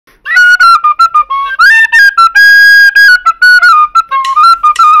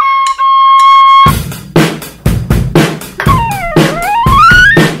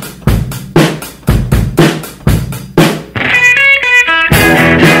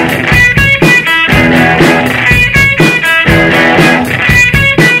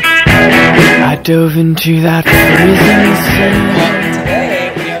dove into that prison cell.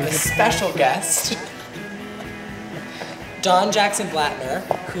 Today we have a special guest, Dawn Jackson Blatner,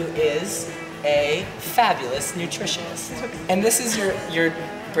 who is a fabulous nutritionist. And this is your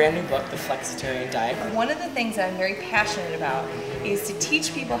brand new book, The Flexitarian Diet. One of the things that I'm very passionate about is to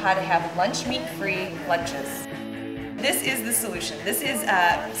teach people how to have lunch meat-free lunches. This is the solution. This is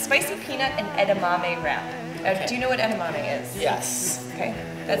spicy peanut and edamame wrap. Okay. Do you know what edamame is? Yes. Okay,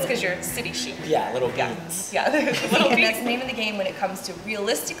 that's because you're city chic. Yeah, little beans. Yeah, little beans. That's the name of the game when it comes to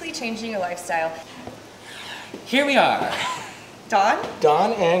realistically changing your lifestyle. Here we are. Dawn?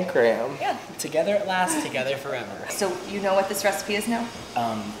 Dawn and Graham. Yeah. Together at last, together forever. So you know what this recipe is now?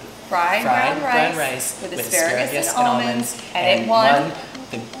 Fried brown rice with asparagus and almonds, and it won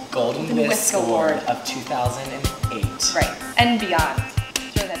the Golden Whisk Award of 2008. Right, and beyond.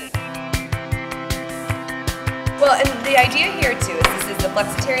 Throw that in. Well, and the idea here too is this is the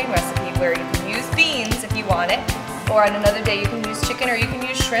flexitarian recipe where you can use beans if you want it, or on another day you can use chicken or you can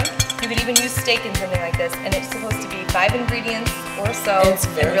use shrimp. You could even use steak in something like this, and it's supposed to be 5 ingredients or so,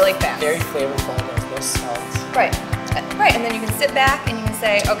 and really fast. Very flavorful. There's no salt. Right, right, and then you can sit back and you can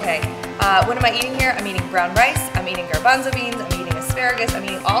say, okay, what am I eating here? I'm eating brown rice, I'm eating garbanzo beans, I'm eating asparagus, I'm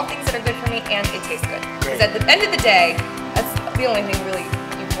eating all things that are good for me, and it tastes good. Because at the end of the day, that's the only thing really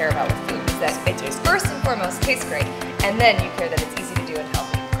you care about with food, is that it first and foremost tastes great, and then you care that it's easy to do and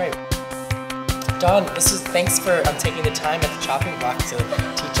healthy. Great. Dawn, thanks for taking the time at the chopping block to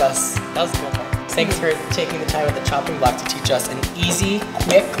teach us. That was a good one. Thanks for taking the time at the chopping block to teach us an easy,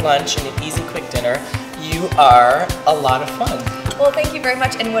 quick lunch and an easy, quick dinner. You are a lot of fun. Well, thank you very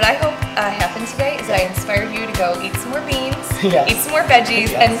much. And what I hope happened today is that I inspired you to go eat some more beans, eat some more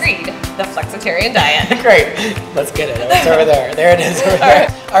veggies, and read The Flexitarian Diet. Great. Let's get it. It's over there. There it is. Over there.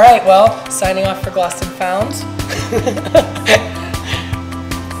 All right. Well, signing off for Glossed and Found.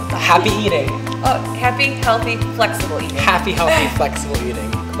 Happy eating. Oh, happy, healthy, flexible eating. Happy, healthy, flexible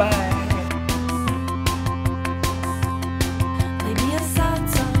eating. Bye.